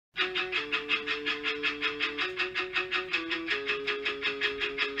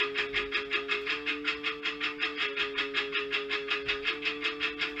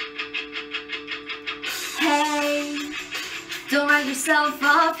yourself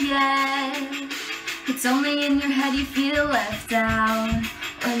up yet. It's only in your head you feel left out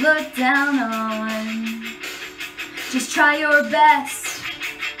or looked down on. Just try your best,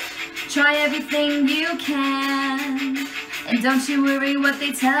 try everything you can, and don't you worry what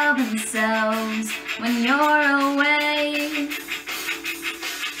they tell themselves when you're away.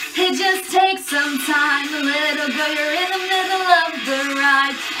 It just takes some time, little girl, you're in the middle of the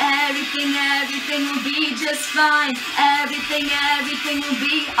ride. Everything will be just fine. Everything will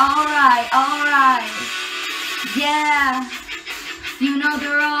be alright, alright. Yeah, you know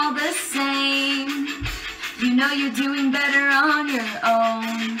they're all the same. You know you're doing better on your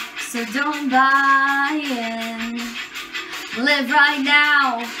own, so don't buy in. Live right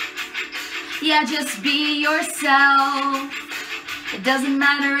now, yeah, just be yourself. It doesn't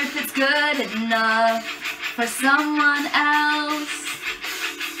matter if it's good enough for someone else.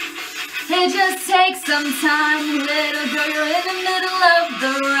 It just takes some time, little girl, you're in the middle of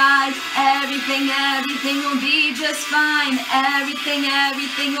the ride. Everything will be just fine. Everything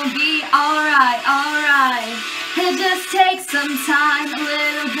will be alright, alright. It just takes some time,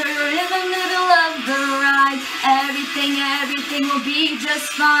 little girl, you're in the middle of the ride. Everything will be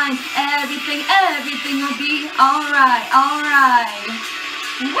just fine. Everything will be alright, alright.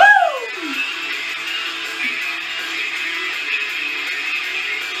 Woo!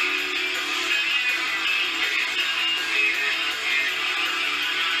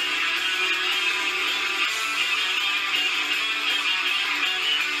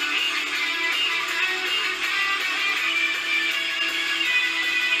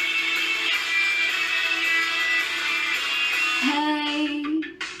 Hey,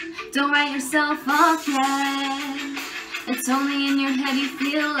 don't write yourself off yet. It's only in your head you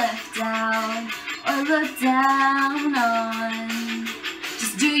feel left out or looked down on.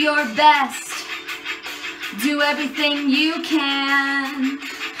 Just do your best, do everything you can,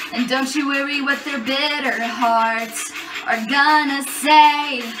 and don't you worry what their bitter hearts are gonna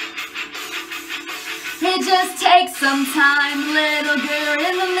say. It just takes some time, little girl,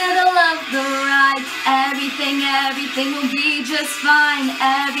 in the middle of the ride. Everything will be just fine.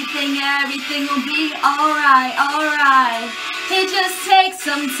 Everything will be alright, alright. It just takes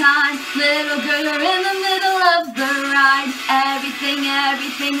some time, little girl, you're in the middle of the ride. Everything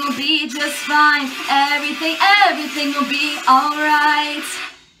will be just fine. Everything will be alright.